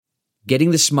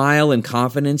Getting the smile and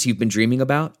confidence you've been dreaming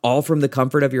about, all from the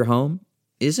comfort of your home,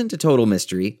 isn't a total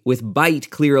mystery with Bite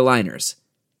clear aligners.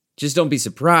 Just don't be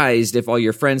surprised if all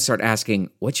your friends start asking,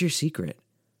 "What's your secret?"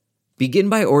 Begin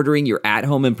by ordering your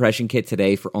at-home impression kit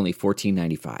today for only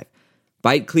 $14.95.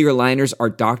 Bite clear aligners are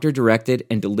doctor-directed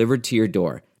and delivered to your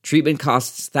door. Treatment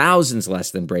costs thousands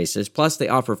less than braces, plus they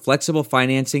offer flexible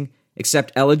financing,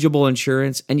 accept eligible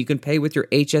insurance, and you can pay with your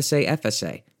HSA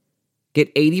FSA. Get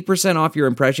 80% off your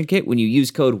impression kit when you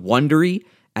use code WONDERY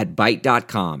at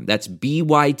Byte.com. That's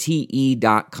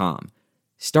BYTE.com.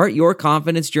 Start your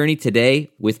confidence journey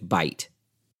today with Byte.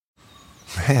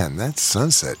 Man, that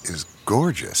sunset is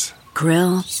gorgeous.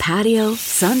 Grill, patio,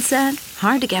 sunset.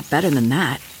 Hard to get better than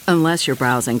that. Unless you're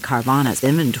browsing Carvana's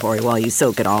inventory while you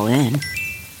soak it all in.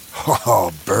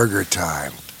 Oh, burger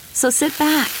time. So sit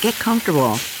back, get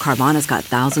comfortable. Carvana's got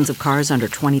thousands of cars under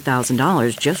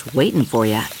 $20,000 just waiting for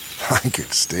you. I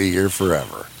could stay here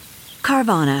forever.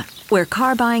 Carvana, where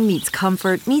car buying meets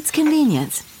comfort meets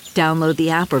convenience. Download the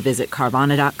app or visit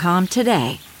Carvana.com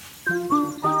today.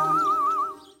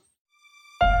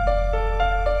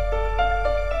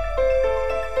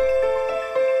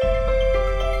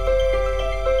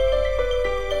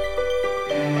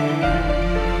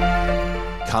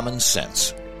 Common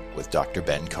Sense with Dr.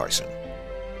 Ben Carson.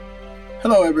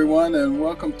 Hello, everyone, and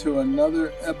welcome to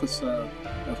another episode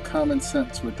of Common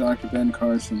Sense with Dr. Ben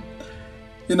Carson.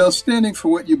 You know, standing for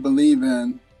what you believe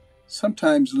in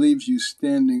sometimes leaves you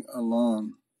standing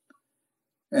alone.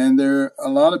 And there are a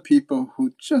lot of people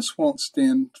who just won't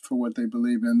stand for what they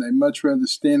believe in. They much rather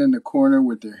stand in the corner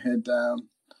with their head down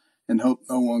and hope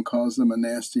no one calls them a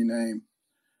nasty name.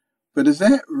 But is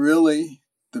that really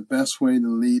the best way to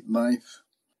lead life?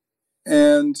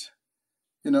 And,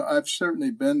 you know, I've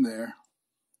certainly been there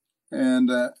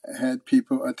and had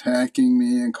people attacking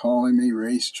me and calling me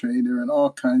race traitor and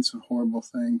all kinds of horrible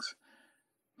things.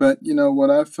 But, you know, what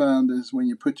I've found is when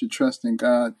you put your trust in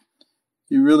God,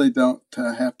 you really don't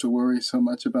have to worry so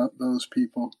much about those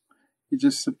people. You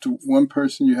just have to, one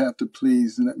person you have to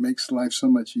please, and it makes life so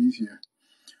much easier.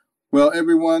 Well,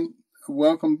 everyone,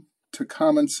 welcome to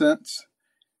Common Sense.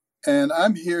 And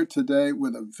I'm here today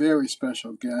with a very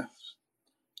special guest,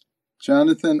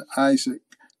 Jonathan Issac.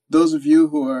 Those of you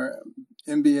who are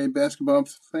NBA basketball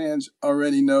fans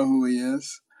already know who he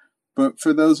is. But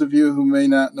for those of you who may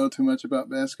not know too much about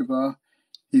basketball,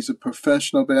 he's a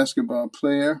professional basketball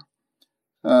player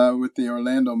with the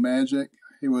Orlando Magic.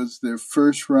 He was their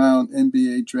first round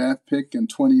NBA draft pick in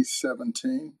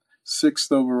 2017, 6th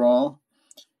overall.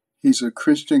 He's a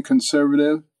Christian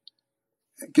conservative.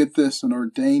 Get this, an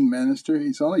ordained minister.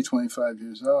 He's only 25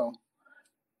 years old.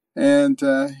 And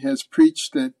has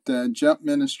preached at Jump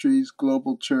Ministries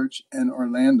Global Church in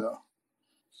Orlando.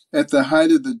 At the height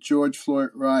of the George Floyd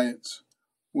riots,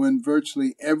 when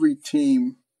virtually every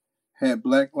team had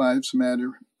Black Lives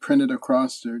Matter printed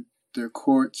across their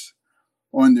courts,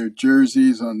 on their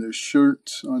jerseys, on their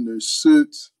shirts, on their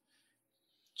suits,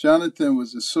 Jonathan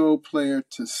was the sole player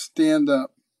to stand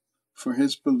up for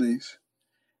his beliefs,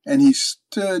 and he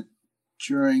stood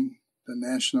during the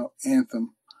national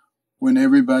anthem when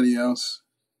everybody else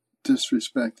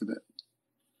disrespected it.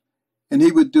 And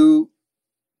he would do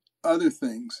other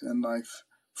things in life.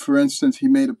 For instance, he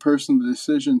made a personal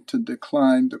decision to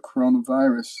decline the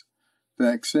coronavirus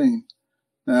vaccine.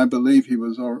 Now, I believe he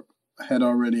had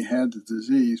already had the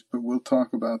disease, but we'll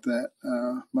talk about that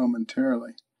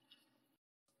momentarily.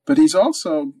 But he's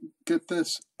also, get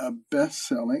this, a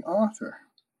best-selling author.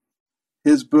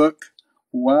 His book,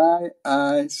 Why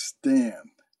I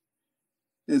Stand,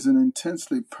 is an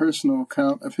intensely personal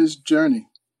account of his journey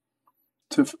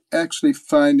to actually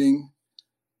finding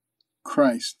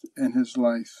Christ in his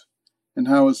life and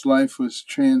how his life was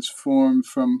transformed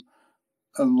from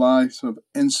a life of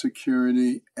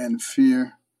insecurity and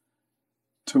fear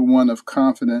to one of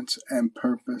confidence and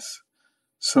purpose.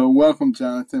 So welcome,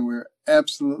 Jonathan. We're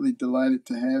absolutely delighted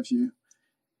to have you.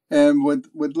 And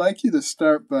would like you to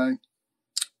start by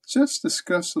just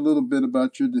discuss a little bit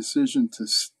about your decision to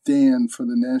stand for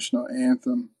the national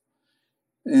anthem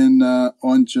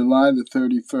on July the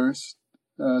 31st,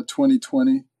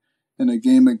 2020, in a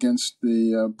game against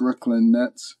the Brooklyn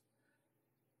Nets,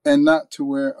 and not to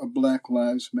wear a Black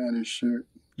Lives Matter shirt.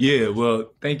 Yeah,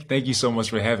 well, thank you so much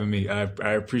for having me. I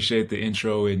appreciate the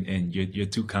intro, and you're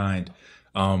too kind.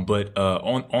 But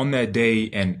on that day,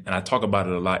 and I talk about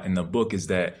it a lot in the book, is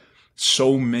that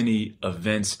so many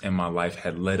events in my life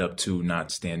had led up to not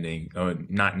standing or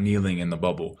not kneeling in the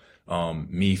bubble.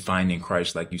 me finding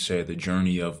Christ, like you said, the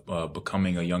journey of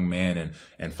becoming a young man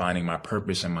and finding my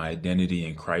purpose and my identity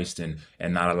in Christ, and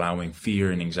not allowing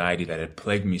fear and anxiety that had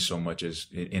plagued me so much as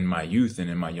in my youth and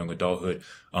in my young adulthood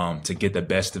to get the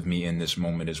best of me in this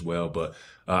moment as well. But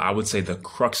I would say the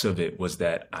crux of it was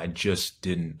that I just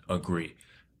didn't agree.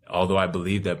 Although I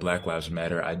believe that Black Lives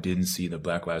Matter, I didn't see the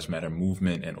Black Lives Matter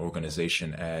movement and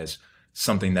organization as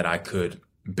something that I could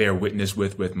bear witness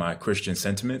with my Christian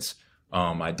sentiments.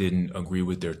 I didn't agree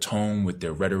with their tone, with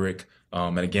their rhetoric.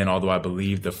 And again, although I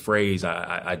believe the phrase,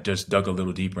 I just dug a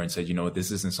little deeper and said, you know what,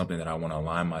 this isn't something that I want to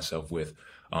align myself with.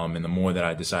 And the more that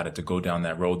I decided to go down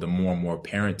that road, the more and more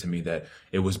apparent to me that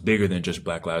it was bigger than just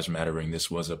Black Lives Mattering. This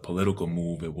was a political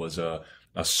move. It was a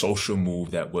social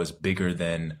move that was bigger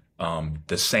than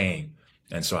the saying.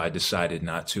 And so I decided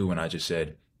not to. And I just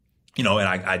said, you know, and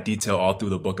I detail all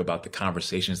through the book about the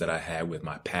conversations that I had with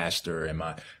my pastor and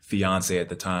my fiance at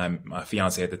the time,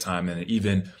 and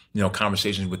even, you know,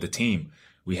 conversations with the team.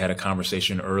 We had a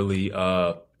conversation early,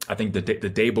 I think the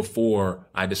day before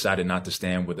I decided not to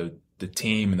stand, with the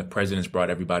team and the presidents brought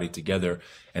everybody together,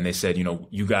 and they said, you know,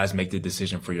 you guys make the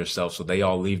decision for yourself. So they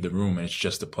all leave the room and it's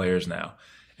just the players now.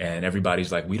 And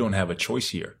everybody's like, we don't have a choice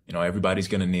here. You know, everybody's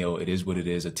going to kneel. It is what it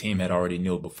is. A team had already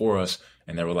kneeled before us,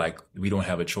 and they were like, we don't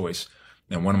have a choice.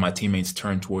 And one of my teammates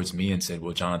turned towards me and said,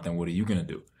 well, Jonathan, what are you going to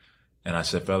do? And I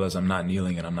said, fellas, I'm not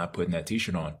kneeling and I'm not putting that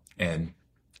t-shirt on. And,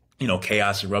 you know,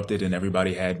 chaos erupted and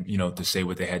everybody had, you know, to say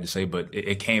what they had to say. But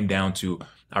it came down to,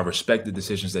 I respect the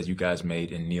decisions that you guys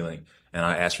made in kneeling, and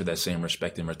I ask for that same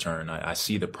respect in return. I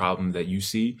see the problem that you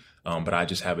see, but I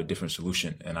just have a different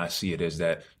solution. And I see it as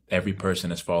that every person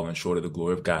has fallen short of the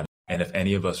glory of God. And if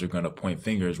any of us are going to point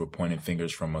fingers, we're pointing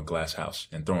fingers from a glass house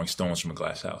and throwing stones from a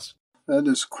glass house. That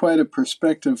is quite a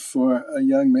perspective for a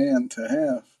young man to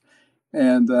have,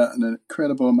 and an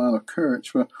incredible amount of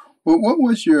courage. Well, what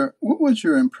was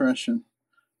your impression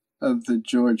of the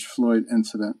George Floyd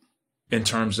incident? In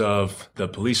terms of the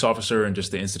police officer and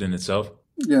just the incident itself?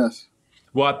 Yes.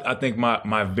 Well, I think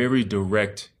my very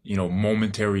direct, you know,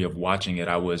 momentary of watching it,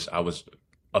 I was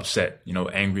upset, you know,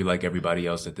 angry like everybody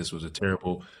else that this was a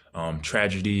terrible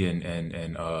tragedy and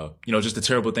you know, just a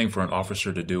terrible thing for an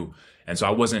officer to do. And so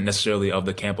I wasn't necessarily of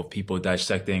the camp of people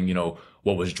dissecting, you know,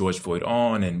 what was George Floyd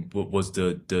on and what was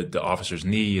the officer's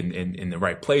knee in the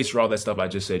right place or all that stuff. I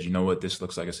just said, you know what, this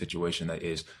looks like a situation that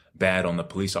is bad on the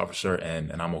police officer,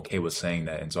 and I'm okay with saying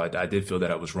that. And so I did feel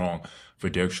that I was wrong for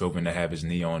Derek Chauvin to have his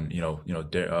knee on,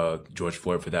 George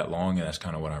Floyd for that long, and that's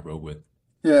kind of what I wrote with.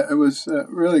 Yeah, it was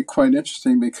really quite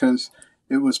interesting because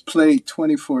it was played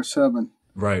 24/7,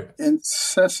 right,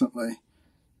 incessantly.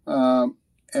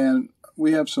 And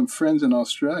we have some friends in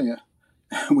Australia,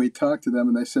 and we talked to them,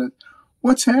 and they said,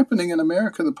 "What's happening in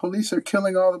America? The police are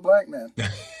killing all the black men."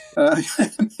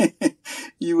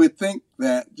 You would think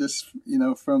that just, you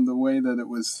know, from the way that it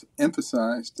was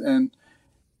emphasized. And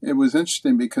it was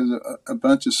interesting because a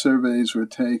bunch of surveys were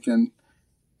taken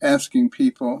asking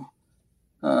people,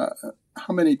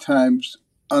 how many times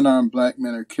unarmed black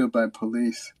men are killed by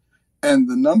police? And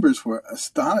the numbers were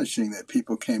astonishing that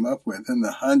people came up with, in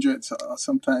the hundreds,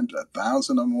 sometimes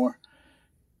 1,000 or more.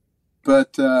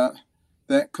 But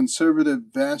that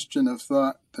conservative bastion of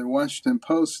thought, the Washington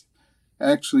Post,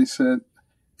 actually said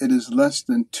it is less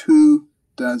than 24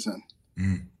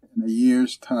 in a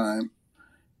year's time,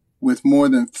 with more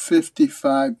than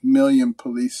 55 million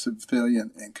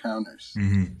police-civilian encounters.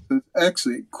 Mm-hmm. So it's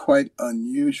actually quite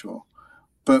unusual.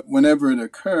 But whenever it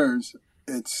occurs,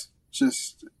 it's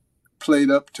just played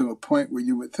up to a point where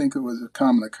you would think it was a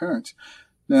common occurrence.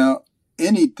 Now,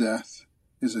 any death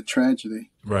is a tragedy.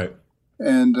 Right.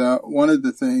 And one of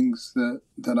the things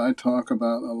that I talk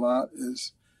about a lot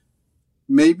is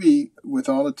maybe with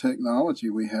all the technology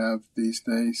we have these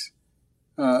days,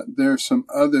 there are some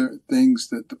other things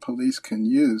that the police can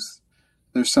use.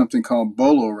 There's something called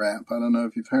bolo wrap. I don't know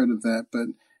if you've heard of that, but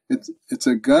it's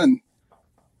a gun.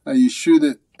 You shoot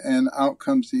it, and out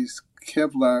comes these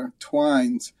Kevlar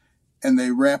twines, and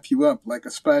they wrap you up like a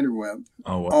spider web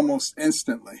almost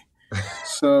instantly.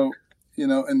 So, you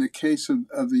know, in the case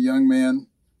of the young man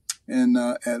in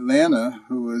Atlanta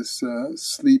who was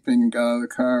sleeping and got out of the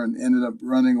car and ended up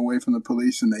running away from the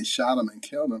police, and they shot him and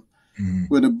killed him. Mm-hmm.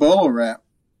 With a bolo wrap,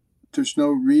 there's no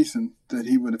reason that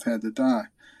he would have had to die.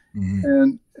 Mm-hmm.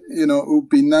 And, you know, it would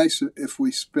be nice if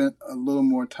we spent a little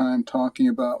more time talking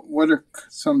about what are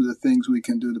some of the things we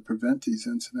can do to prevent these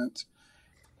incidents.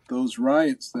 Those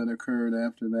riots that occurred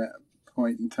after that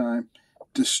point in time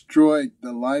destroyed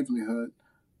the livelihood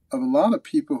of a lot of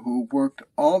people who worked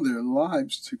all their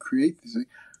lives to create these things.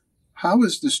 How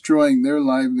is destroying their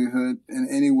livelihood in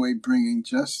any way bringing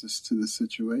justice to the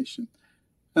situation?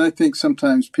 And I think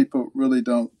sometimes people really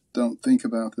don't think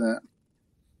about that.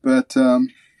 But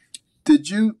did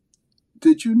you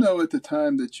know at the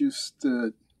time that you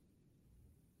stood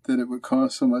that it would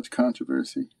cause so much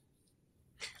controversy?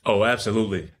 Oh,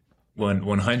 absolutely.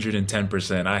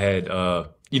 110%. I had,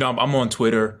 I'm on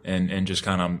Twitter and just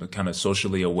I'm kind of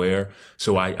socially aware.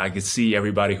 So I could see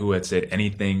everybody who had said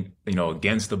anything,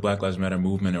 against the Black Lives Matter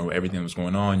movement or everything that was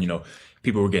going on.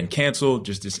 People were getting canceled.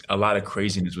 Just a lot of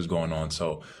craziness was going on.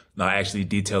 So I actually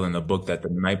detail in the book that the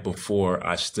night before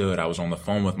I was on the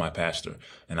phone with my pastor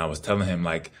and I was telling him,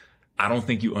 like, I don't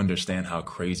think you understand how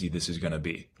crazy this is going to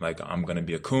be. Like, I'm going to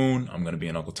be a coon. I'm going to be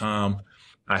an Uncle Tom.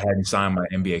 I hadn't signed my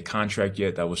NBA contract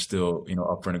yet. That was still,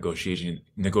 up for negotiation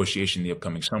the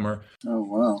upcoming summer. Oh,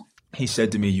 wow. He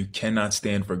said to me, you cannot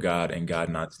stand for God and God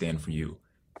not stand for you.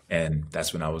 And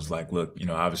that's when I was like, look,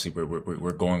 obviously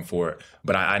we're going for it.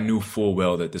 But I knew full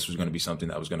well that this was going to be something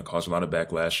that was going to cause a lot of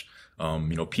backlash.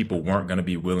 People weren't going to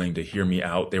be willing to hear me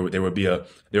out. There would be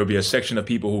a section of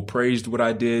people who praised what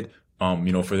I did,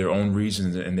 for their own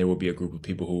reasons. And there would be a group of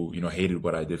people who, hated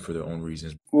what I did for their own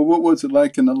reasons. Well, what was it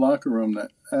like in the locker room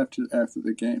that after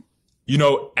the game?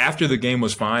 After the game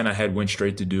was fine, I had went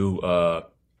straight to do,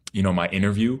 my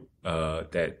interview,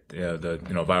 the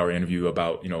viral interview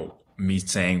about, me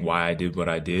saying why I did what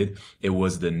I did. It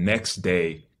was the next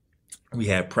day we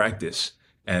had practice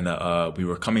and, we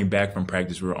were coming back from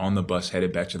practice. We were on the bus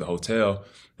headed back to the hotel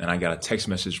and I got a text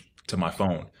message to my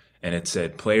phone and it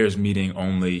said players meeting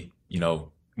only,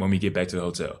 when we get back to the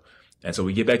hotel. And so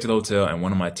we get back to the hotel and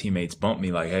one of my teammates bumped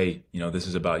me like, hey, this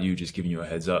is about you, just giving you a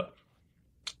heads up.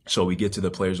 So we get to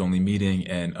the players only meeting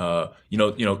and,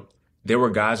 there were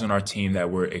guys on our team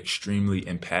that were extremely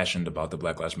impassioned about the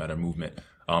Black Lives Matter movement.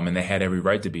 And they had every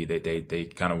right to be. They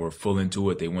kind of were full into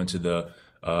it. They went to the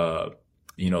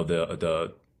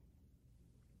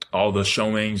all the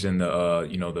showings and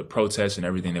the protests and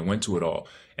everything. They went to it all.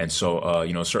 And so,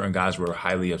 certain guys were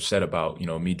highly upset about,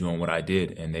 me doing what I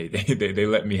did. And they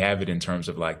let me have it in terms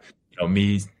of like,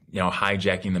 me,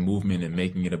 hijacking the movement and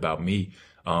making it about me.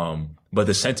 But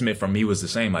the sentiment from me was the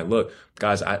same. Like, look,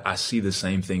 guys, I see the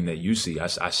same thing that you see.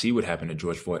 I see what happened to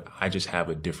George Floyd. I just have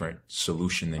a different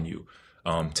solution than you.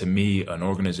 To me, an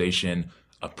organization,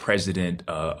 a president,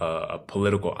 a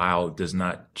political aisle does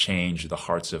not change the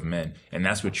hearts of men. And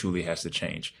that's what truly has to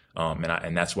change.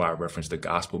 And that's why I referenced the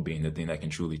gospel being the thing that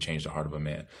can truly change the heart of a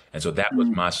man. And so that was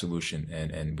my solution.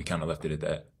 And we kind of left it at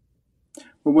that.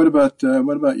 Well, what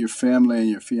about your family and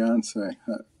your fiance?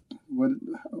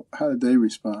 How did they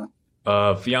respond?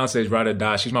 Fiance is ride or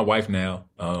die. She's my wife now.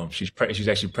 She's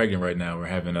actually pregnant right now. We're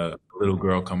having a little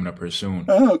girl coming up here soon.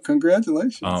 Oh,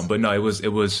 congratulations! But no,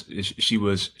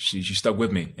 she stuck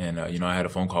with me, and I had a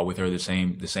phone call with her the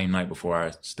same night before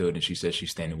I stood, and she said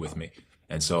she's standing with me.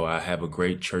 And so I have a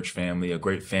great church family, a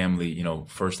great family.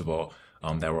 First of all,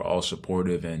 that were all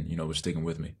supportive and were sticking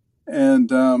with me. And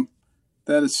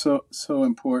that is so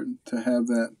important to have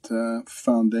that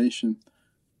foundation.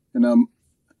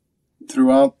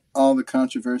 Throughout all the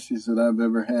controversies that I've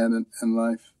ever had in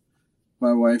life,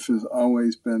 my wife has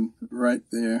always been right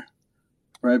there,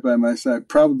 right by my side,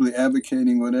 probably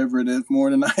advocating whatever it is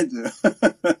more than I do.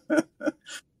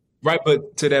 Right,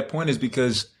 but to that point is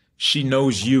because she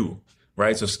knows you,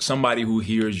 right? So somebody who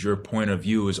hears your point of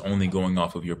view is only going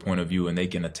off of your point of view, and they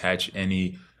can attach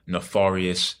any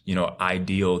nefarious,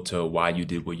 ideal to why you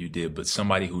did what you did. But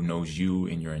somebody who knows you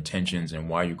and your intentions and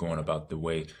why you're going about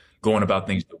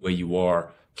things the way you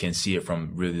are can see it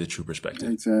from really the true perspective.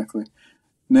 Exactly.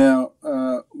 Now,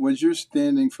 was your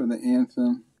standing for the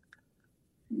anthem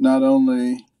not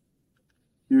only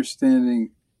your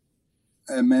standing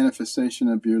a manifestation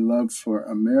of your love for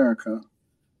America,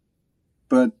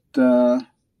 but an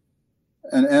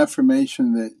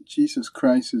affirmation that Jesus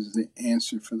Christ is the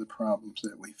answer for the problems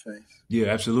that we face? Yeah,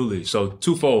 absolutely. So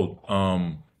twofold.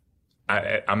 I'm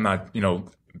not,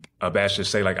 abashed to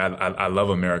say, like, I love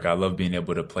America. I love being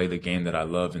able to play the game that I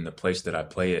love in the place that I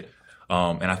play it.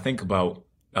 And I think about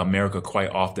America quite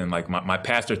often. Like my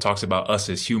pastor talks about us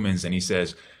as humans, and he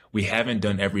says, we haven't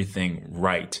done everything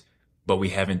right, but we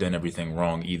haven't done everything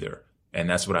wrong either. And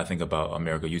that's what I think about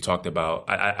America. You talked about,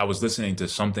 I was listening to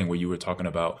something where you were talking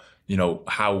about,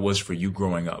 how it was for you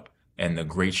growing up and the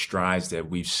great strides that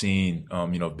we've seen,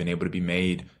 been able to be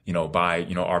made, by,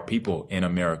 our people in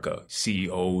America,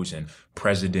 CEOs and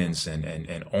presidents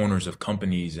and owners of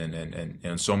companies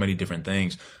and so many different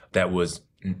things that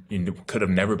could have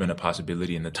never been a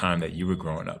possibility in the time that you were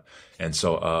growing up. And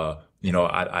so,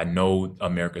 I know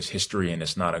America's history and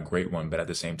it's not a great one, but at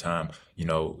the same time,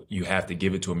 you have to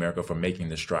give it to America for making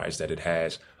the strides that it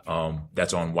has,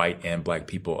 that's on white and black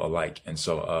people alike. And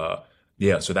so,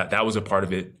 Yeah, so that was a part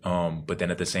of it. But then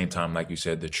at the same time, like you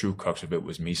said, the true crux of it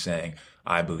was me saying,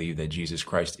 I believe that Jesus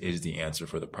Christ is the answer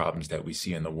for the problems that we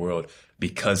see in the world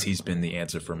because he's been the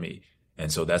answer for me.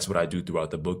 And so that's what I do throughout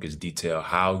the book is detail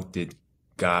how did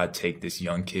God take this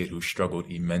young kid who struggled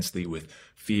immensely with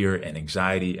fear and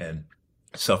anxiety and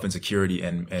self-insecurity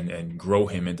and grow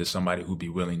him into somebody who'd be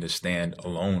willing to stand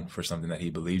alone for something that he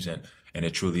believes in. And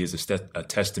it truly is a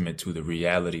testament to the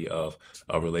reality of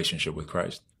a relationship with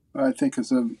Christ. I think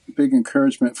it's a big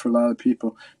encouragement for a lot of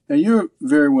people. Now, you're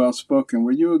very well spoken.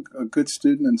 Were you a good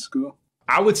student in school?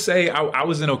 I would say I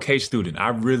was an okay student.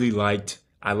 I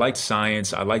liked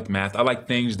science. I liked math. I liked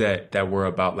things that were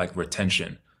about like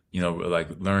retention, like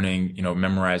learning,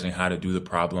 memorizing how to do the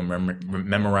problem,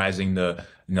 memorizing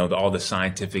all the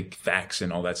scientific facts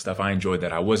and all that stuff. I enjoyed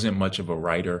that. I wasn't much of a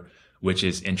writer, which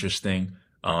is interesting.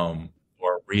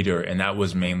 Or a reader. And that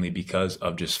was mainly because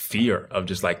of just fear of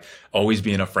just like always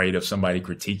being afraid of somebody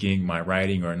critiquing my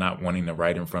writing or not wanting to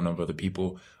write in front of other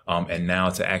people. And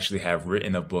now to actually have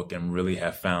written a book and really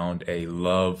have found a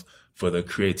love for the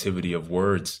creativity of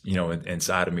words,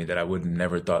 inside of me that I would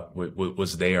never thought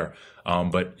was there.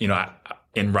 But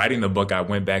in writing the book, I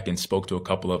went back and spoke to a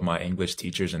couple of my English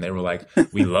teachers, and they were like,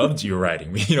 "We loved your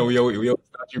writing. We always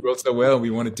thought you wrote so well. We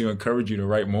wanted to encourage you to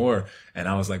write more." And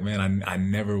I was like, "Man, I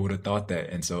never would have thought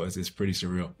that." And so it's pretty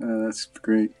surreal. That's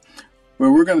great.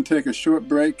 Well, we're going to take a short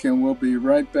break, and we'll be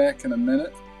right back in a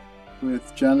minute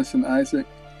with Jonathan Issac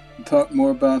to talk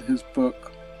more about his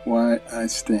book, Why I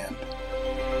Stand.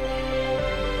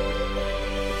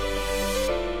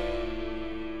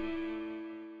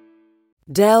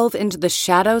 Delve into the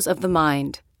shadows of the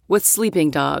mind with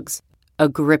Sleeping Dogs, a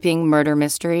gripping murder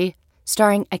mystery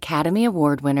starring Academy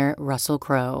Award winner Russell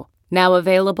Crowe. Now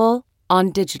available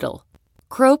on digital.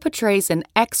 Crowe portrays an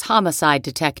ex-homicide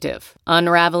detective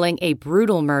unraveling a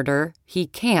brutal murder he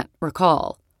can't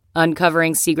recall.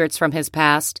 Uncovering secrets from his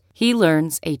past, he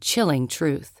learns a chilling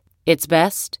truth. It's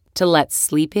best to let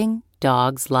sleeping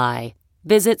dogs lie.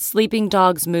 Visit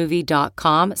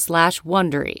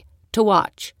sleepingdogsmovie.com/Wondery to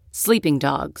watch Sleeping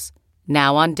Dogs,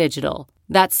 now on digital.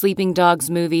 That's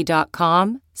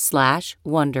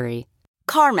sleepingdogsmovie.com/Wondery.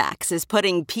 CarMax is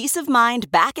putting peace of mind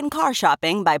back in car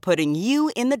shopping by putting you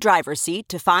in the driver's seat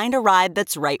to find a ride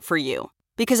that's right for you.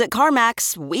 Because at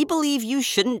CarMax, we believe you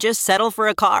shouldn't just settle for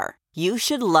a car. You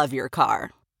should love your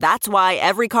car. That's why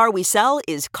every car we sell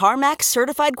is CarMax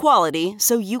certified quality,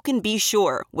 so you can be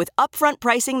sure with upfront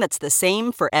pricing that's the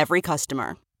same for every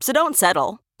customer. So don't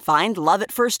settle. Find love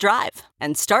at first drive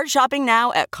and start shopping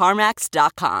now at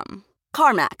CarMax.com.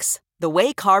 CarMax, the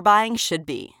way car buying should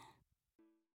be.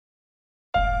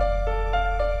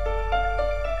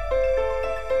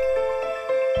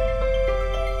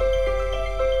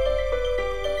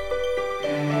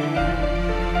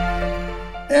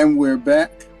 And we're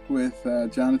back with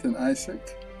Jonathan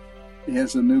Issac. He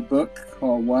has a new book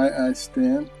called Why I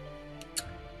Stand.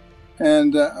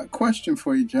 And a question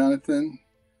for you, Jonathan.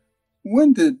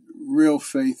 When did real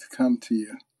faith come to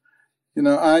you?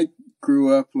 I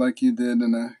grew up like you did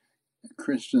in a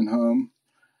Christian home.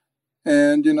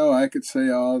 And, I could say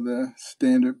all the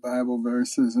standard Bible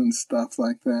verses and stuff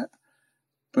like that.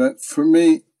 But for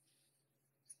me,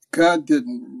 God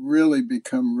didn't really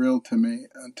become real to me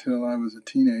until I was a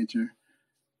teenager.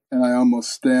 And I almost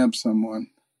stabbed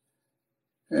someone.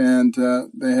 And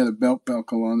they had a belt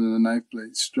buckle on it, a knife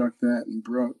blade struck that and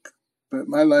broke. But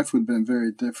my life would have been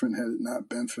very different had it not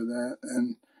been for that.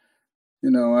 And,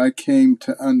 I came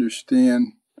to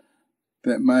understand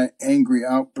that my angry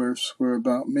outbursts were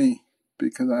about me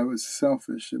because I was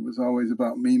selfish. It was always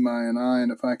about me, my, and I.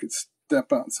 And if I could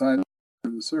step outside of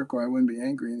the circle, I wouldn't be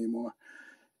angry anymore.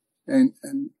 And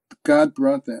God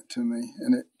brought that to me,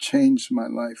 and it changed my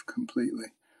life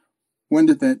completely. When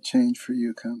did that change for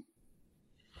you come?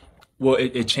 Well,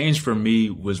 it changed for me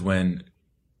was when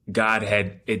God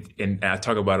had it, and I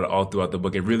talk about it all throughout the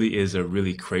book. It really is a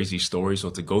really crazy story. So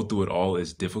to go through it all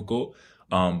is difficult.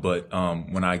 But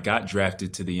when I got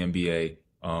drafted to the NBA,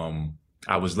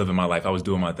 I was living my life. I was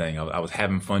doing my thing. I was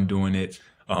having fun doing it.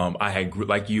 I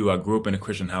grew up in a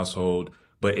Christian household,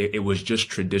 but it was just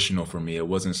traditional for me. It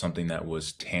wasn't something that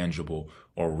was tangible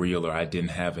or real, or I didn't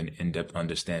have an in-depth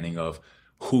understanding of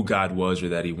who God was or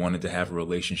that he wanted to have a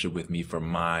relationship with me for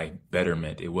my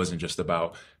betterment. It wasn't just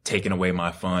about taking away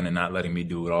my fun and not letting me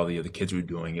do what all the other kids were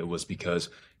doing. It was because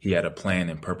he had a plan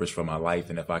and purpose for my life.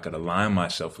 And if I could align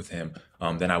myself with him,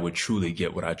 then I would truly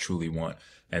get what I truly want.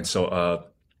 And so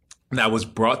that was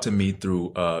brought to me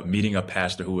through meeting a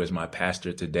pastor who is my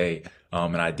pastor today.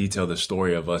 And I detail the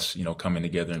story of us, coming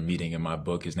together and meeting in my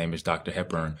book. His name is Dr.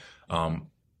 Hepburn.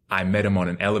 I met him on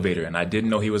an elevator, and I didn't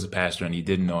know he was a pastor, and he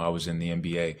didn't know I was in the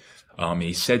NBA. And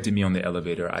he said to me on the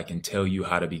elevator, "I can tell you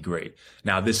how to be great."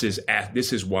 Now, this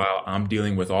is while I'm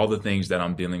dealing with all the things that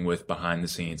I'm dealing with behind the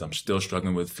scenes. I'm still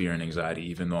struggling with fear and anxiety,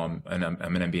 even though I'm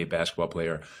an NBA basketball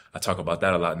player. I talk about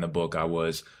that a lot in the book. I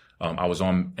was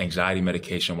on anxiety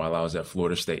medication while I was at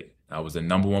Florida State. I was the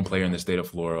number one player in the state of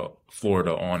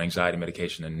Florida on anxiety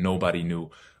medication, and nobody knew.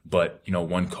 But,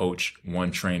 one coach, one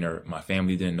trainer, my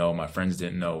family didn't know, my friends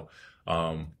didn't know.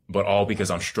 But all because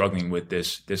I'm struggling with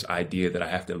this idea that I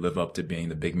have to live up to being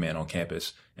the big man on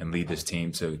campus and lead this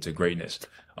team to greatness.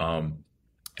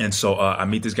 And so I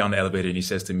meet this guy on the elevator, and he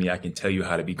says to me, "I can tell you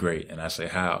how to be great." And I say,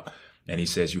 "How?" And he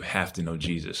says, "You have to know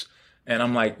Jesus." And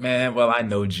I'm like, "Man, well, I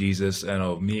know Jesus. I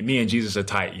know me and Jesus are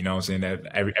tight." You know what I'm saying?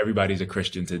 That everybody's a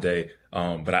Christian today.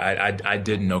 But I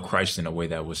didn't know Christ in a way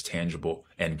that was tangible.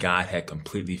 And God had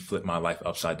completely flipped my life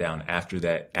upside down after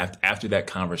that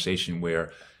conversation,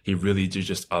 where he really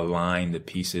just aligned the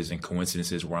pieces and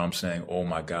coincidences where I'm saying, "Oh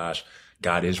my gosh,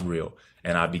 God is real."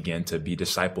 And I began to be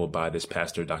discipled by this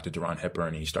pastor, Dr. Duran Hepburn,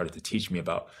 and he started to teach me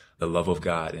about the love of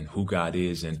God and who God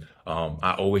is. And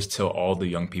I always tell all the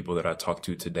young people that I talk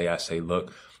to today, I say,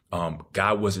 look,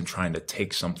 God wasn't trying to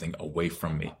take something away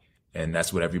from me. And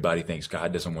that's what everybody thinks.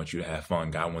 God doesn't want you to have fun.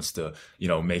 God wants to,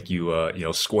 make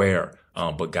you, square.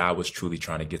 But God was truly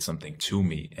trying to get something to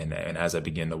me. And as I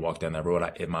began to walk down that road,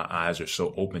 my eyes are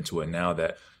so open to it now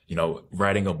that,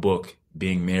 writing a book,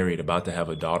 being married, about to have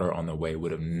a daughter on the way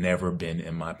would have never been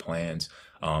in my plans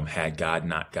had God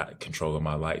not got control of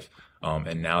my life.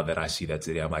 And now that I see that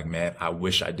today, I'm like, man, I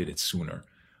wish I did it sooner.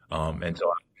 And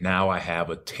so now I have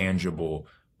a tangible,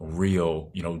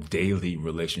 real, daily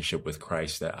relationship with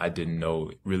Christ that I didn't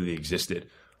know really existed.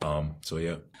 So,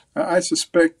 yeah. I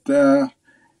suspect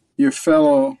your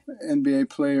fellow NBA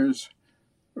players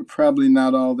are probably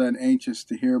not all that anxious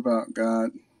to hear about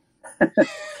God.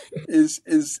 Is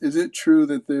it true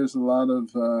that there's a lot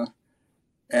of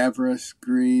avarice,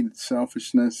 greed,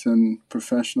 selfishness in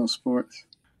professional sports?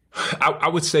 I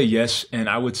would say yes, and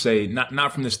I would say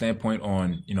not from the standpoint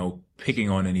on picking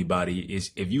on anybody.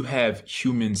 Is if you have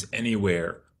humans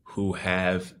anywhere who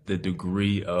have the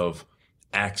degree of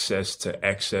access to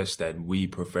excess that we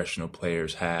professional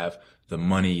players have, the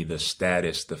money, the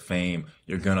status, the fame,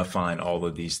 you're gonna find all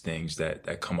of these things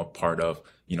that come a part of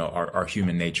our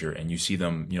human nature, and you see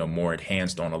them more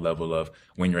enhanced on a level of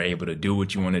when you're able to do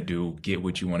what you want to do, get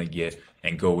what you want to get,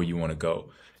 and go where you want to go.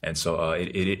 And so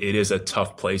it is a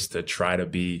tough place to try to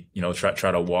be,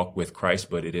 try to walk with Christ,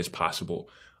 but it is possible.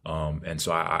 And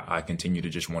so I continue to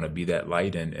just want to be that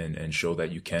light and show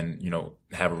that you can,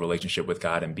 have a relationship with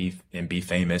God and be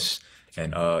famous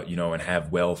and, and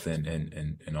have wealth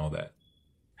and all that.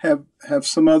 Have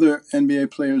some other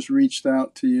NBA players reached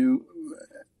out to you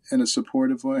in a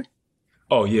supportive way?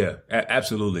 Oh yeah,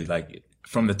 absolutely. Like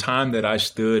from the time that I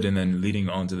stood and then leading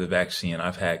on to the vaccine,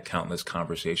 I've had countless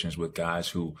conversations with guys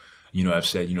who, have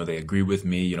said, they agree with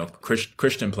me,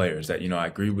 Christian players that, I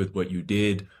agree with what you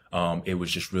did. It was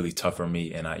just really tough for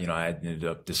me. And I ended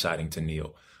up deciding to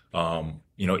kneel.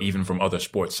 Even from other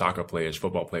sports, soccer players,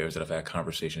 football players that I've had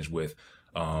conversations with.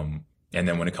 And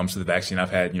then when it comes to the vaccine,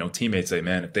 I've had, teammates say,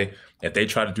 man, if they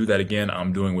try to do that again,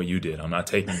 I'm doing what you did. I'm not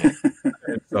taking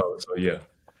it. so yeah.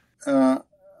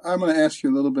 I'm going to ask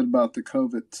you a little bit about the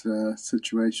COVID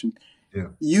situation. Yeah.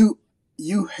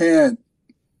 You had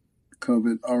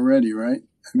COVID already, right?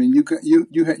 I mean,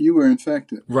 you were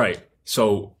infected. Right.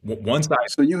 So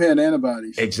so you had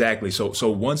antibodies. Exactly.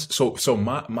 So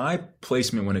my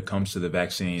placement when it comes to the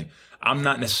vaccine, I'm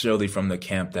not necessarily from the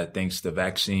camp that thinks the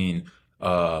vaccine,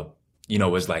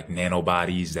 is like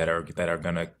nanobodies that are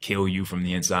going to kill you from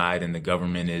the inside and the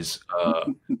government is,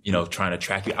 trying to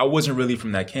track you. I wasn't really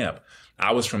from that camp.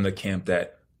 I was from the camp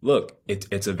that, look,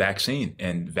 it's a vaccine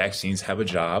and vaccines have a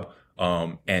job.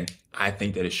 And I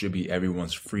think that it should be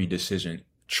everyone's free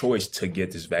choice to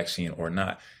get this vaccine or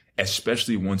not,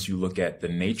 especially once you look at the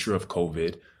nature of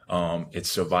COVID, its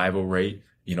survival rate,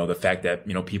 the fact that,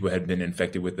 people had been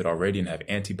infected with it already and have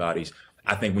antibodies.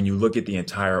 I think when you look at the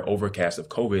entire overcast of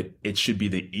COVID, it should be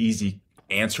the easy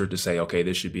answer to say, okay,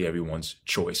 this should be everyone's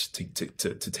choice to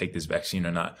take this vaccine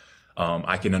or not.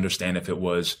 I can understand if it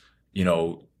was,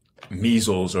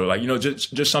 measles or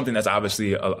just something that's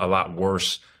obviously a lot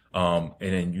worse. And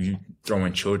then you throw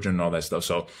in children and all that stuff.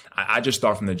 So I just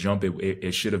thought from the jump,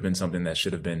 it should have been something that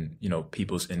should have been,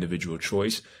 people's individual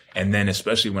choice. And then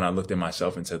especially when I looked at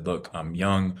myself and said, look, I'm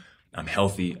young, I'm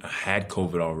healthy, I had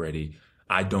COVID already.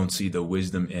 I don't see the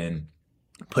wisdom in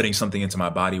putting something into my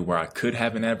body where I could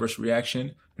have an adverse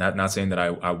reaction. Not saying that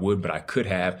I would, but I could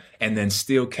have, and then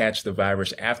still catch the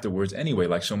virus afterwards anyway,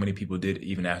 like so many people did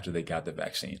even after they got the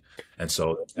vaccine. And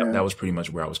so that was pretty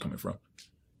much where I was coming from.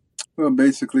 Well,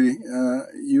 basically,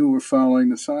 you were following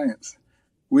the science.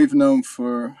 We've known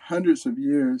for hundreds of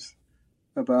years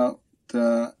about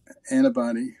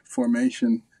antibody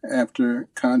formation after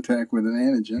contact with an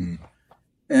antigen,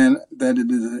 and that it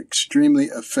is an extremely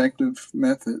effective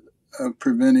method of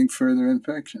preventing further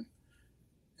infection.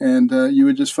 And you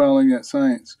were just following that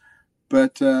science.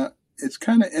 But it's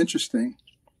kind of interesting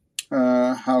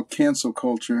how cancel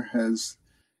culture has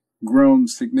grown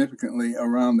significantly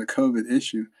around the COVID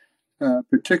issue,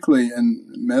 particularly in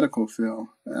medical field.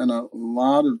 And a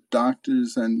lot of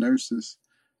doctors and nurses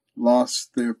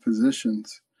lost their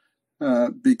positions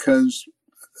because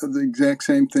of the exact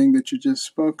same thing that you just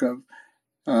spoke of.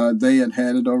 They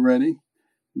had it already.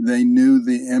 They knew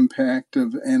the impact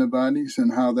of antibodies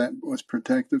and how that was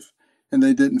protective, and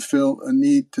they didn't feel a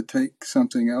need to take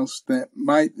something else that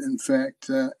might, in fact,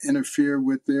 interfere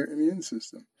with their immune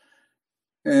system.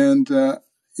 And,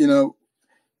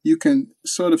 you can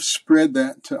sort of spread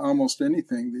that to almost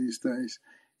anything these days.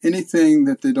 Anything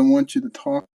that they don't want you to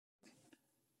talk,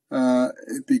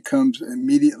 it becomes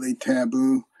immediately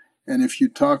taboo. And if you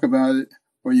talk about it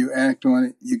or you act on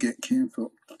it, you get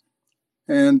canceled.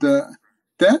 And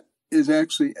that is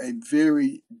actually a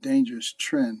very dangerous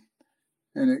trend.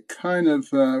 And it kind of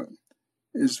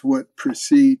is what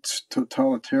precedes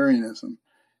totalitarianism.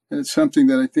 And it's something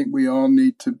that I think we all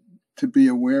need to be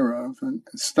aware of and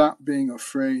stop being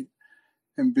afraid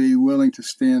and be willing to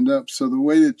stand up. So the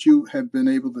way that you have been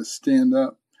able to stand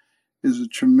up is a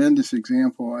tremendous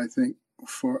example, I think,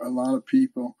 for a lot of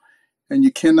people. And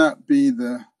you cannot be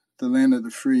the land of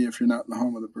the free if you're not in the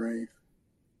home of the brave.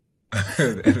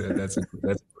 That's a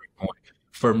great point.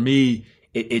 For me,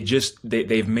 it just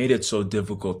they've made it so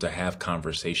difficult to have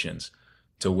conversations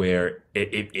to where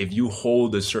if you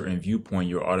hold a certain viewpoint,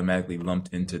 you're automatically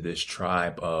lumped into this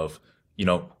tribe of,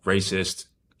 racist,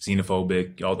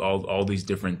 xenophobic, all these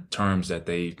different terms that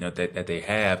they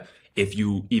have. If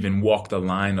you even walk the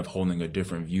line of holding a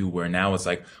different view, where now it's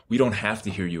like, we don't have to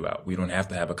hear you out. We don't have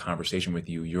to have a conversation with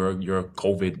you. You're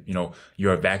COVID,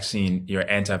 you're a vaccine, you're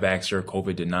anti-vaxxer,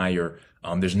 COVID denier.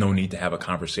 There's no need to have a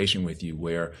conversation with you,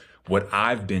 where what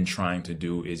I've been trying to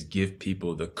do is give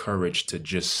people the courage to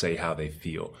just say how they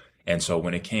feel. And so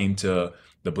when it came to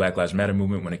the Black Lives Matter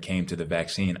movement, when it came to the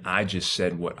vaccine, I just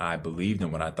said what I believed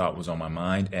and what I thought was on my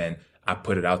mind. And I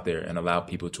put it out there and allowed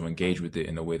people to engage with it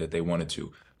in the way that they wanted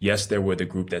to. Yes, there were the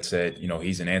group that said,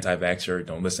 he's an anti-vaxxer,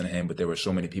 don't listen to him. But there were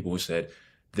so many people who said,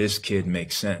 this kid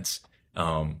makes sense.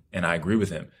 And I agree with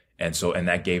him. And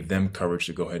that gave them courage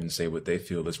to go ahead and say what they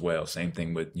feel as well. Same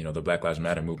thing with, the Black Lives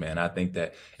Matter movement. And I think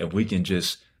that if we can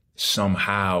just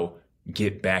somehow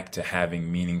get back to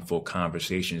having meaningful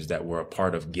conversations that were a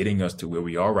part of getting us to where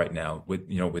we are right now with,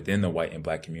 within the white and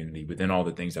Black community, within all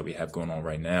the things that we have going on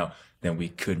right now, then we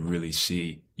could really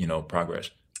see, progress.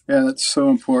 Yeah, that's so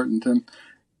important. And,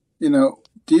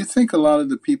 do you think a lot of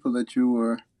the people that you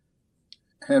were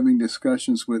having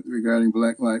discussions with regarding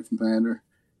Black Lives Matter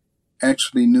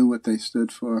actually knew what they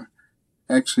stood for,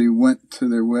 actually went to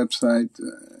their website,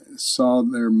 saw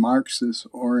their Marxist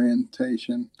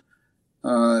orientation,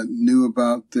 knew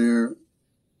about their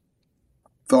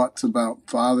thoughts about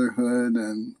fatherhood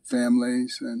and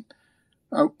families? And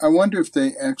I wonder if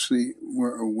they actually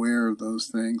were aware of those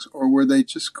things, or were they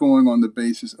just going on the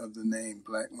basis of the name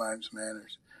Black Lives Matter,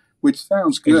 which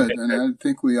sounds good, and I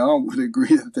think we all would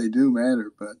agree that they do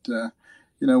matter. But,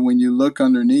 when you look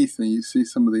underneath and you see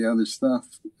some of the other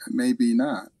stuff, maybe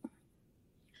not.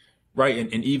 Right.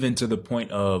 And even to the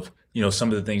point of, some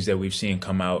of the things that we've seen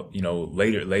come out,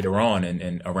 later on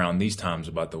and around these times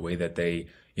about the way that they,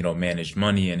 managed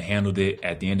money and handled it.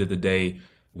 At the end of the day,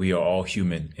 we are all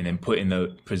human, and then put in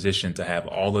the position to have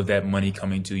all of that money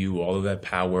coming to you, all of that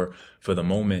power for the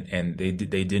moment, and they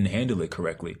didn't handle it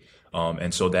correctly.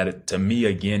 And so that, to me,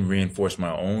 again, reinforced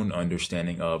my own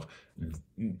understanding of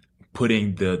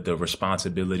putting the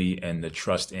responsibility and the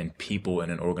trust in people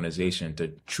and an organization to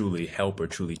truly help or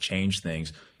truly change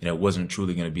things. It wasn't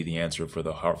truly going to be the answer for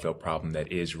the heartfelt problem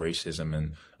that is racism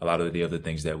and a lot of the other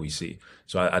things that we see.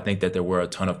 So I think that there were a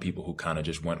ton of people who kind of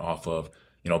just went off of,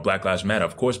 Black Lives Matter.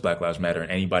 Of course, Black Lives Matter.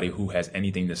 And anybody who has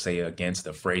anything to say against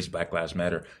the phrase Black Lives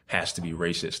Matter has to be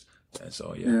racist. And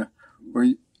so, yeah. Yeah.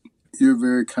 Well, you're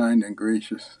very kind and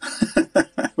gracious,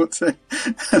 I would say.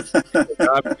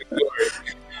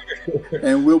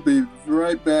 And we'll be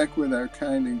right back with our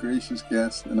kind and gracious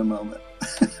guest in a moment.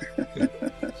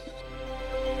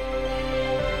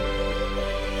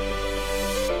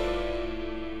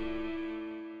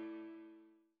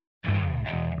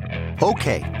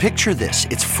 Okay, picture this.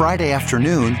 It's Friday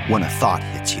afternoon when a thought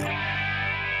hits you.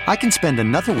 I can spend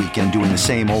another weekend doing the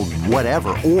same old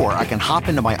whatever, or I can hop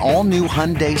into my all-new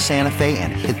Hyundai Santa Fe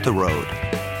and hit the road.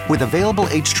 With available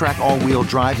H-Track all-wheel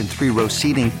drive and 3-row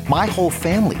seating, my whole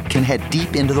family can head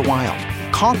deep into the wild.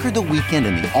 Conquer the weekend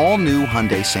in the all-new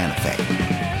Hyundai Santa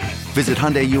Fe. Visit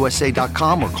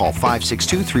HyundaiUSA.com or call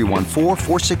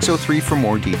 562-314-4603 for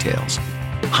more details.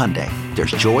 Hyundai,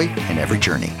 there's joy in every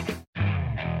journey.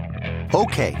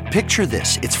 Okay, picture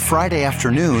this. It's Friday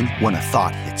afternoon when a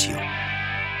thought hits you.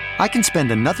 I can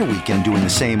spend another weekend doing the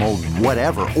same old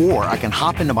whatever, or I can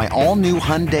hop into my all-new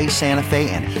Hyundai Santa Fe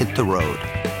and hit the road.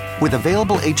 With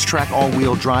available H-Track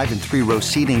all-wheel drive and 3-row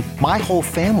seating, my whole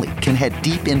family can head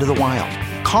deep into the wild.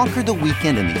 Conquer the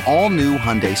weekend in the all-new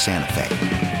Hyundai Santa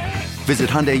Fe. Visit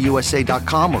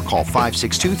HyundaiUSA.com or call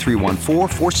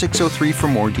 562-314-4603 for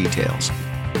more details.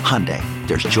 Hyundai,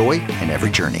 there's joy in every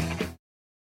journey.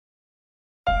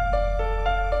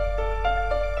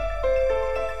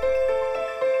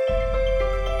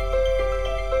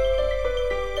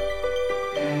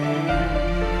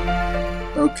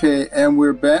 Okay, and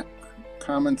we're back,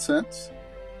 Common Sense.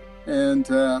 And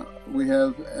we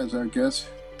have as our guest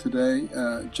today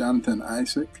Jonathan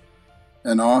Issac,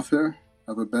 an author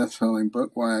of a best-selling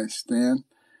book, Why I Stand,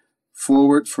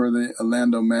 forward for the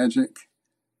Orlando Magic.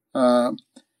 A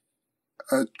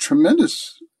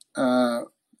tremendous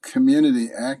community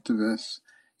activist.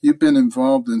 You've been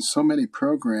involved in so many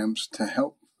programs to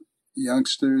help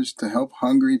youngsters, to help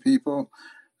hungry people,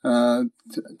 to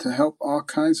help all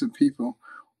kinds of people.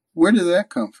 Where did that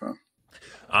come from?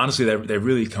 Honestly, that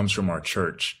really comes from our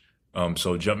church.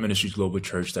 So Jump Ministries Global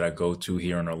Church that I go to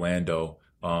here in Orlando,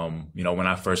 when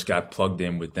I first got plugged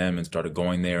in with them and started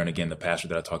going there, and again, the pastor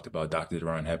that I talked about, Dr.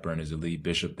 Deron Hepburn, is the lead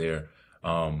bishop there.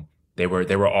 They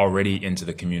were already into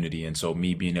the community. And so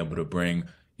me being able to bring,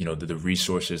 the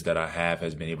resources that I have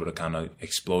has been able to kind of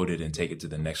explode it and take it to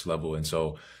the next level. And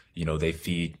so, they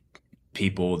feed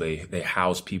people, they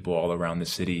house people all around the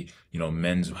city,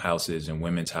 men's houses and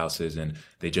women's houses. And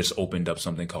they just opened up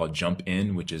something called Jump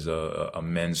In, which is a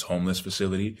men's homeless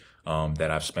facility that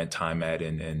I've spent time at.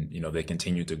 And they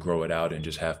continue to grow it out and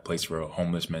just have place for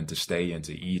homeless men to stay and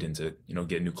to eat and to,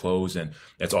 get new clothes. And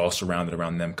it's all surrounded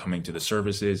around them coming to the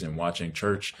services and watching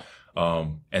church.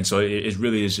 And so it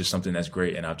really is just something that's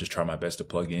great. And I'll just try my best to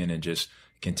plug in and just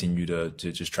continue to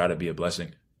just try to be a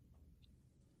blessing.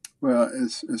 Well,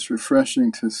 it's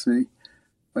refreshing to see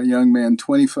a young man,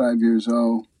 25 years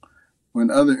old,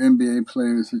 when other NBA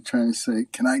players are trying to say,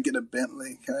 can I get a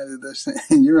Bentley? Can I do this?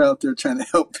 And you're out there trying to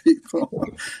help people.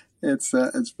 It's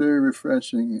very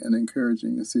refreshing and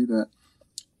encouraging to see that.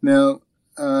 Now,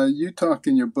 you talk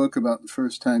in your book about the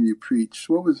first time you preached.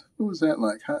 What was that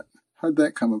like? How'd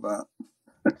that come about?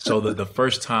 So the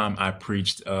first time I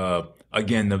preached,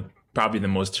 again, probably the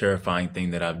most terrifying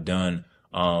thing that I've done.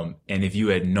 And if you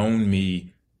had known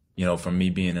me, from me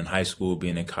being in high school,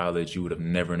 being in college, you would have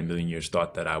never in a million years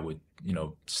thought that I would,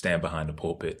 stand behind the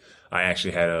pulpit. I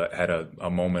actually had a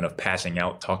moment of passing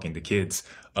out talking to kids,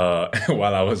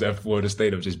 while I was at Florida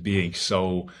State, of just being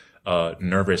so,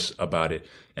 nervous about it.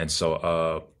 And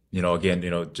so,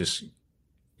 again, just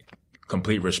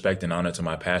complete respect and honor to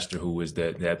my pastor, who was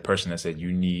that person that said,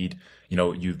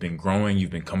 you've been growing,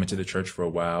 you've been coming to the church for a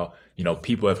while.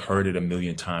 People have heard it a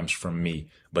million times from me,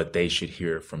 but they should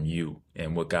hear it from you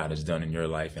and what God has done in your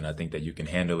life. And I think that you can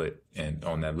handle it and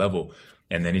on that level.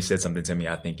 And then he said something to me,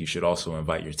 I think you should also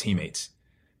invite your teammates.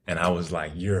 And I was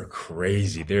like, you're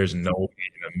crazy. There's no way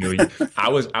in a million. I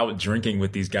was out drinking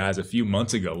with these guys a few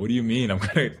months ago. What do you mean? I'm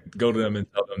going to go to them and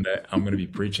tell them that I'm going to be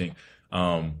preaching.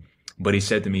 But he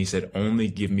said to me, only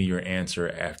give me your answer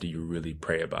after you really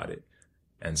pray about it.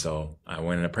 And so I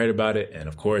went and I prayed about it. And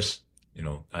of course,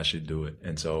 I should do it.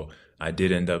 And so I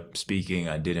did end up speaking.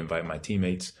 I did invite my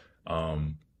teammates.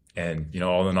 And,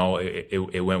 all in all,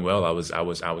 it went well. I was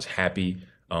happy,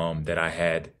 that I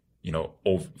had,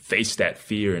 faced that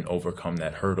fear and overcome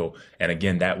that hurdle. And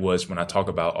again, that was when I talk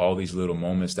about all these little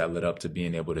moments that led up to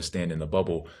being able to stand in the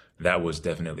bubble. That was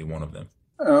definitely one of them.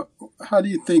 How do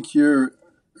you think your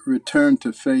return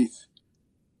to faith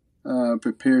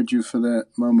prepared you for that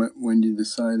moment when you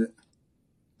decided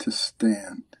to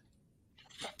stand?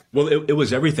 Well, it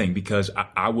was everything, because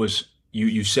I was,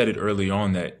 you said it early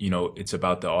on that, it's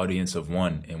about the audience of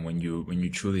one. And when you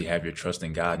truly have your trust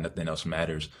in God, nothing else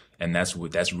matters. And that's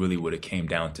really what it came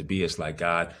down to be. It's like,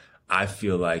 God, I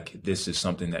feel like this is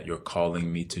something that you're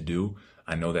calling me to do.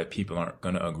 I know that people aren't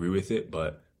going to agree with it,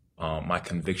 but my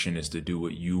conviction is to do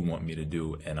what you want me to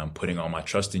do. And I'm putting all my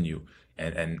trust in you.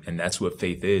 And that's what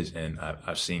faith is. And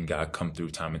I've seen God come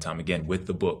through time and time again with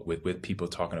the book, with people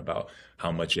talking about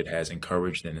how much it has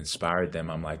encouraged and inspired them.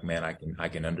 I'm like, man, I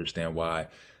can understand why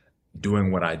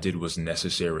doing what I did was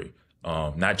necessary,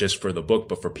 not just for the book,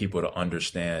 but for people to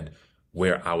understand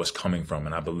where I was coming from.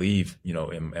 And I believe,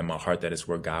 in my heart that it's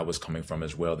where God was coming from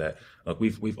as well, that look,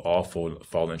 we've all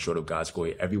fallen short of God's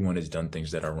glory. Everyone has done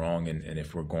things that are wrong. And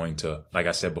if we're going to, like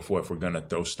I said before, if we're going to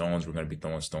throw stones, we're going to be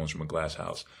throwing stones from a glass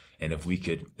house. And if we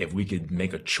could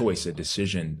make a choice, a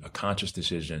decision, a conscious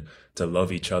decision to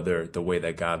love each other the way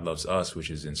that God loves us, which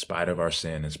is in spite of our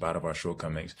sin, in spite of our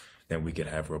shortcomings, then we could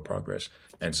have real progress.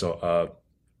 And so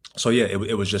yeah,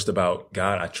 it was just about,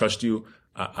 God, I trust you.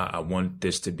 I want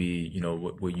this to be,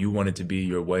 what you want it to be,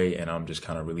 your way, and I'm just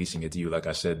kind of releasing it to you. Like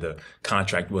I said, the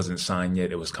contract wasn't signed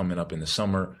yet. It was coming up in the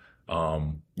summer. I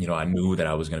knew that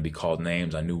I was going to be called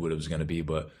names. I knew what it was going to be,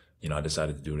 but, I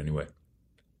decided to do it anyway.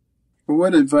 Well,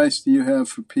 what advice do you have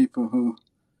for people who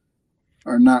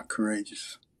are not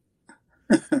courageous?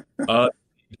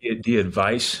 The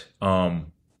advice,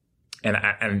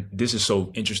 and this is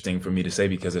so interesting for me to say,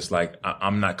 because it's like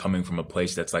I'm not coming from a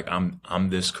place that's like I'm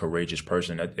this courageous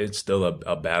person. It's still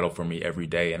a battle for me every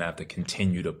day, and I have to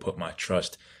continue to put my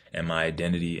trust and my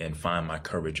identity and find my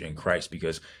courage in Christ,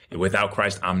 because without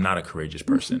Christ, I'm not a courageous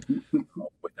person.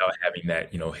 Without having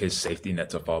that, his safety net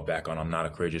to fall back on, I'm not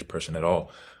a courageous person at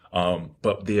all.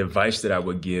 But the advice that I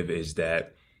would give is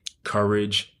that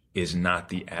courage is not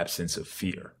the absence of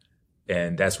fear.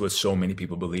 And that's what so many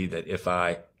people believe, that if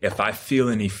I feel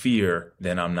any fear,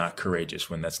 then I'm not courageous,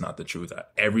 when that's not the truth.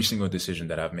 Every single decision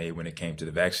that I've made when it came to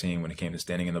the vaccine, when it came to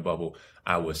standing in the bubble,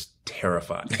 I was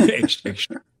terrified,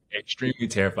 extremely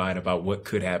terrified about what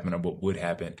could happen or what would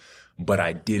happen. But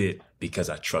I did it because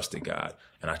I trusted God,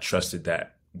 and I trusted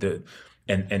that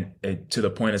and to the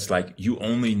point, it's like, you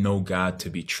only know God to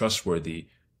be trustworthy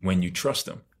when you trust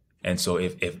him. And so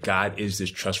if God is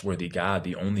this trustworthy God,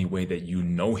 the only way that you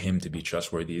know him to be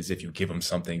trustworthy is if you give him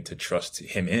something to trust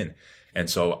him in. And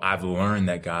so I've learned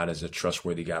that God is a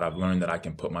trustworthy God. I've learned that I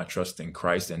can put my trust in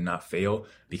Christ and not fail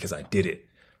because I did it.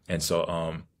 And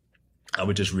so I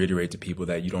would just reiterate to people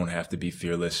that you don't have to be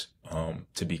fearless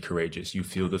to be courageous. You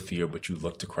feel the fear, but you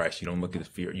look to Christ. You don't look at the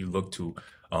fear. You look to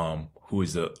who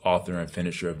is the author and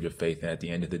finisher of your faith. And at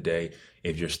the end of the day,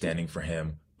 if you're standing for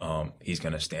him, he's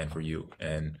going to stand for you.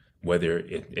 And whether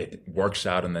it works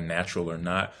out in the natural or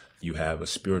not, you have a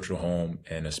spiritual home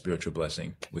and a spiritual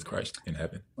blessing with Christ in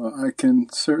heaven. Well, I can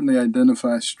certainly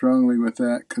identify strongly with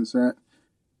that, because that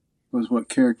was what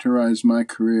characterized my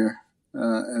career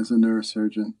as a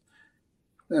neurosurgeon.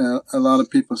 A lot of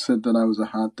people said that I was a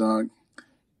hot dog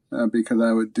because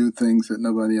I would do things that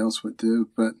nobody else would do,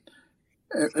 but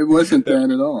it wasn't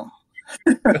that at all.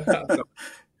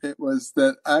 It was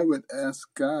that I would ask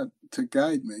God to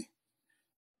guide me,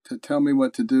 to tell me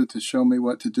what to do, to show me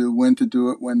what to do, when to do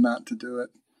it, when not to do it.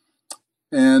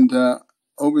 And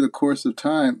over the course of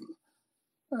time,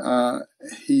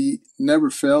 he never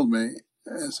failed me,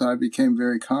 as I became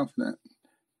very confident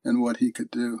in what he could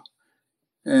do.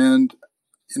 And,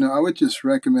 I would just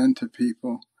recommend to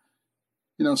people,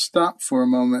 stop for a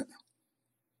moment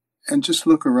and just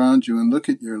look around you and look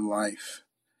at your life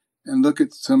and look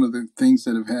at some of the things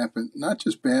that have happened, not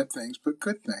just bad things, but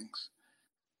good things.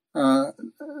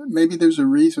 Maybe there's a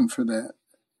reason for that.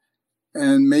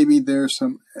 And maybe there's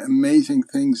some amazing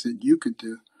things that you could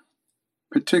do,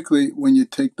 particularly when you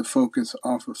take the focus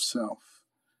off of self.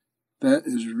 That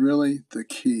is really the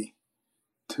key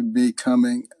to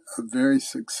becoming a very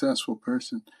successful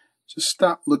person. Just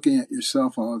stop looking at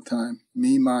yourself all the time,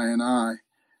 me, my, and I,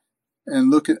 and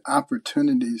look at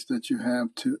opportunities that you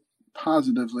have to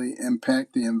positively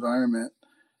impact the environment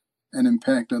and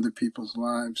impact other people's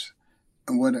lives.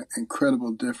 And what an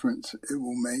incredible difference it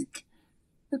will make,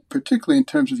 particularly in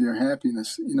terms of your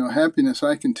happiness. Happiness,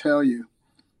 I can tell you,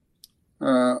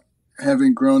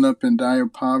 having grown up in dire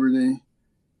poverty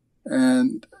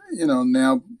and,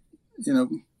 now,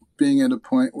 being at a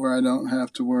point where I don't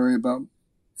have to worry about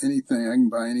anything. I can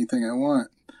buy anything I want.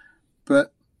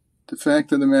 But the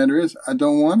fact of the matter is, I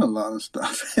don't want a lot of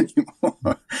stuff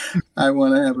anymore. I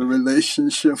want to have a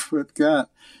relationship with God.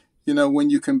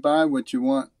 When you can buy what you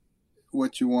want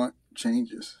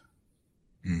changes.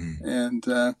 Mm-hmm.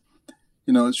 And,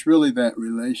 it's really that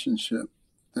relationship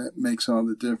that makes all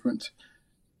the difference.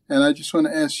 And I just want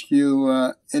to ask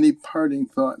you, any parting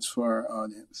thoughts for our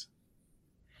audience?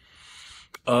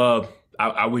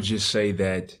 I would just say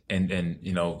that, and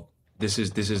this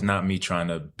is not me trying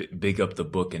to big up the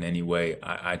book in any way.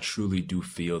 I truly do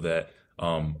feel that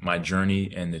my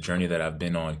journey and the journey that I've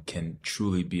been on can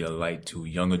truly be a light to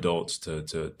young adults,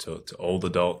 to old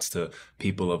adults, to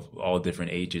people of all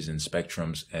different ages and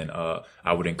spectrums. And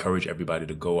I would encourage everybody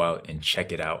to go out and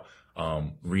check it out.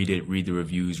 Read it, read the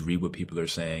reviews, read what people are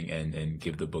saying, and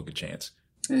give the book a chance.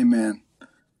 Amen.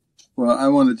 Well, I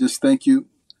want to just thank you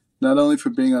not only for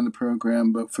being on the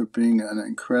program, but for being an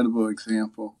incredible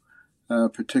example,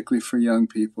 particularly for young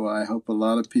people. I hope a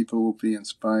lot of people will be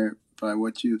inspired by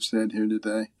what you've said here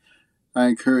today. I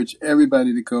encourage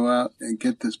everybody to go out and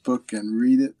get this book and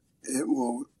read it. It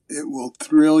will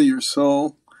thrill your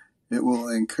soul. It will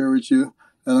encourage you.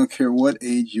 I don't care what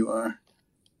age you are.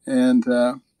 And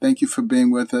thank you for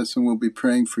being with us, and we'll be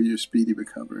praying for your speedy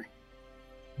recovery.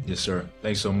 Yes, sir.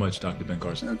 Thanks so much, Dr. Ben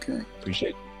Carson. Okay. Appreciate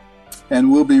it.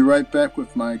 And we'll be right back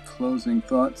with my closing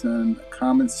thoughts and a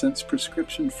common sense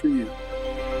prescription for you.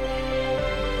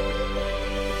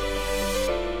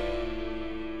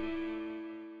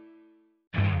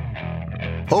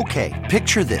 Okay,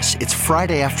 picture this. It's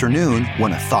Friday afternoon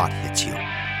when a thought hits you.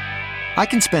 I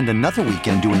can spend another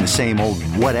weekend doing the same old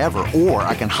whatever, or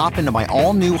I can hop into my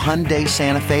all-new Hyundai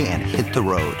Santa Fe and hit the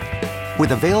road.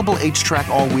 With available H-Track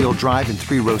all-wheel drive and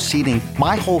 3-row seating,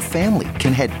 my whole family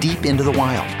can head deep into the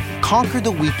wild. Conquer the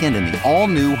weekend in the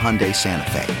all-new Hyundai Santa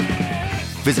Fe.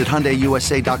 Visit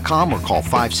HyundaiUSA.com or call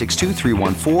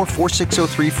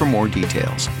 562-314-4603 for more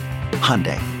details.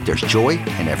 Hyundai, there's joy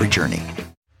in every journey.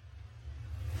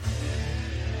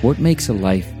 What makes a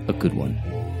life a good one?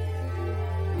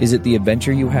 Is it the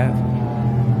adventure you have?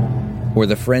 Or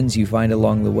the friends you find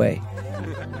along the way?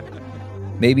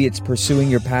 Maybe it's pursuing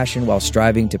your passion while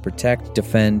striving to protect,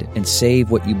 defend, and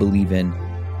save what you believe in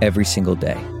every single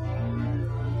day.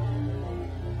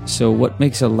 So what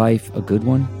makes a life a good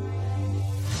one?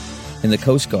 In the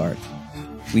Coast Guard,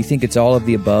 we think it's all of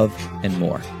the above and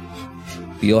more.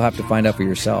 But you'll have to find out for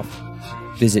yourself.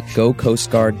 Visit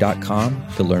gocoastguard.com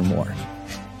to learn more.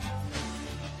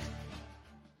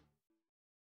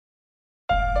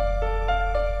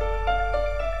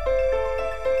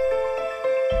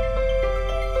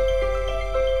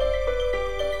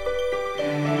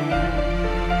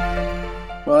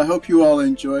 Well, I hope you all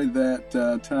enjoyed that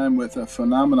time with a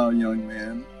phenomenal young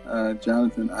man,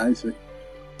 Jonathan Issac,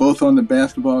 both on the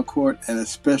basketball court and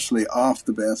especially off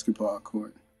the basketball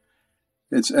court.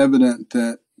 It's evident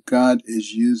that God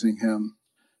is using him,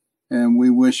 and we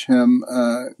wish him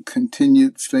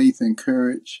continued faith and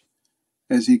courage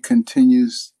as he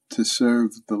continues to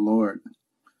serve the Lord.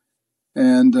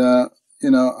 And,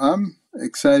 I'm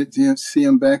excited to see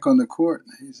him back on the court.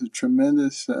 He's a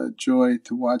tremendous joy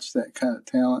to watch that kind of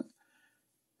talent.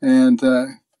 And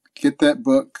get that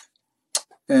book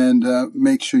and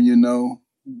make sure you know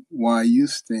why you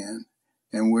stand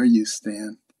and where you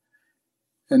stand.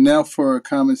 And now for a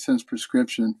common sense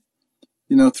prescription.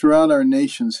 Throughout our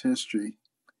nation's history,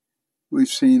 we've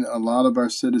seen a lot of our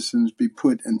citizens be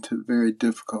put into very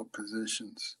difficult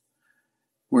positions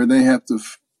where they have to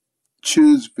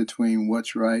choose between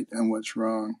what's right and what's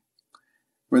wrong,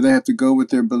 where they have to go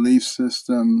with their belief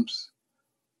systems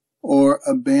or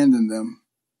abandon them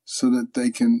so that they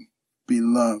can be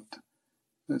loved,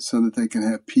 so that they can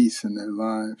have peace in their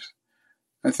lives.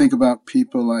 I think about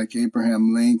people like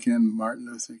Abraham Lincoln, Martin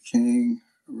Luther King,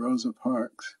 Rosa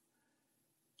Parks.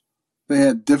 They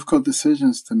had difficult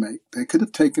decisions to make. They could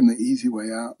have taken the easy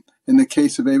way out. In the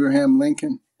case of Abraham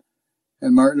Lincoln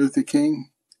and Martin Luther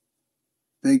King,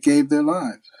 they gave their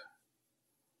lives.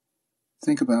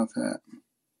 Think about that.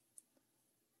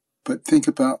 But think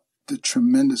about the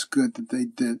tremendous good that they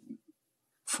did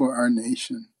for our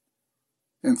nation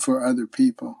and for other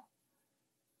people.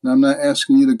 Now, I'm not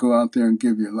asking you to go out there and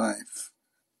give your life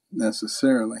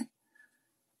necessarily,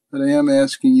 but I am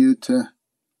asking you to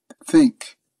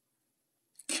think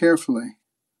carefully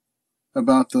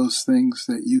about those things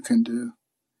that you can do.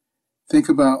 Think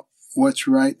about what's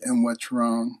right and what's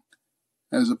wrong,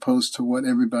 as opposed to what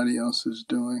everybody else is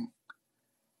doing.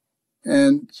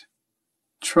 And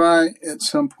try at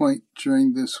some point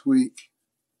during this week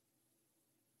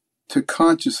to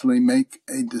consciously make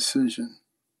a decision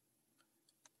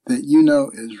that you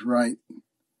know is right,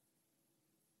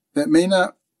 that may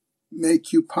not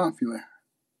make you popular.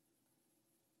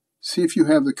 See if you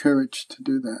have the courage to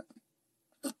do that.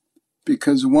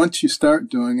 Because once you start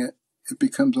doing it, it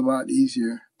becomes a lot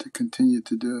easier to continue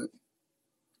to do it.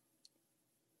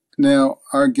 Now,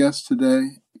 our guest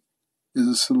today is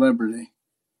a celebrity,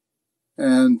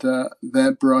 and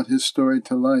that brought his story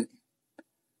to light.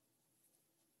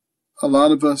 A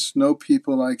lot of us know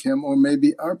people like him, or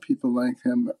maybe are people like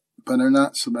him, but are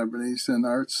not celebrities, and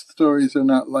our stories are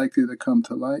not likely to come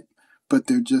to light, but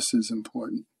they're just as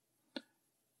important.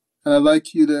 And I'd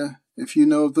like you to, if you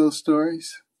know of those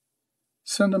stories,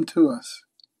 send them to us.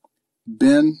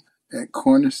 Ben at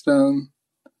Cornerstone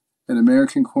at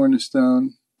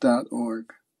AmericanCornerstone.org.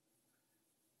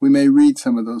 We may read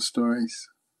some of those stories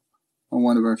on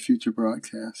one of our future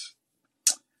broadcasts.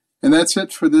 And that's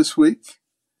it for this week.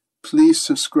 Please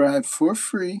subscribe for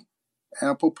free.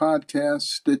 Apple Podcasts,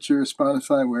 Stitcher,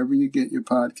 Spotify, wherever you get your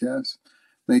podcasts.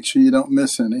 Make sure you don't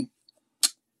miss any.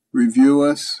 Review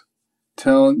us.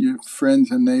 Tell your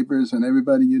friends and neighbors and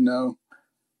everybody you know,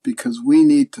 because we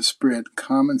need to spread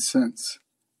common sense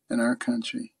in our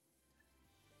country.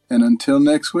 And until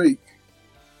next week,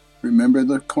 remember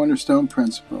the cornerstone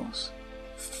principles: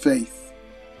 faith,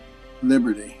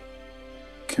 liberty,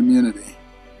 community,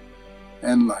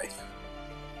 and life.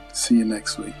 See you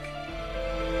next week.